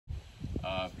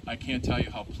I can't tell you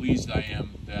how pleased I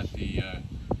am that the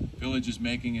village is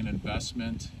making an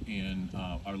investment in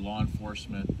our law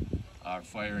enforcement, our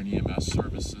fire and EMS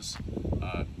services.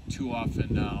 Too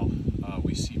often now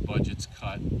we see budgets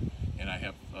cut, and I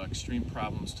have extreme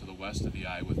problems to the west of the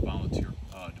eye with volunteer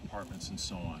departments and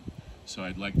so on. So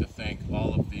I'd like to thank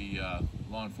all of the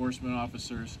law enforcement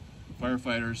officers,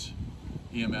 firefighters,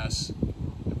 EMS.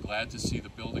 I'm glad to see the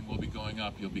building will be going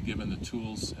up. You'll be given the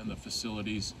tools and the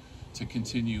facilities to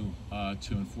continue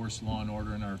to enforce law and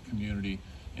order in our community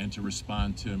and to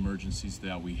respond to emergencies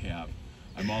that we have.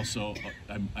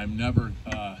 I'm never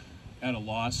at a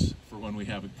loss for when we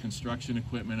have construction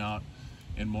equipment out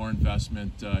and more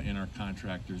investment in our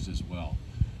contractors as well.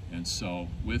 And so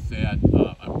with that,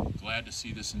 I'm glad to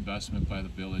see this investment by the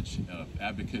village,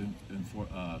 advocate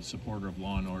and supporter of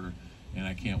law and order, and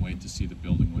I can't wait to see the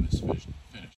building when it's finished.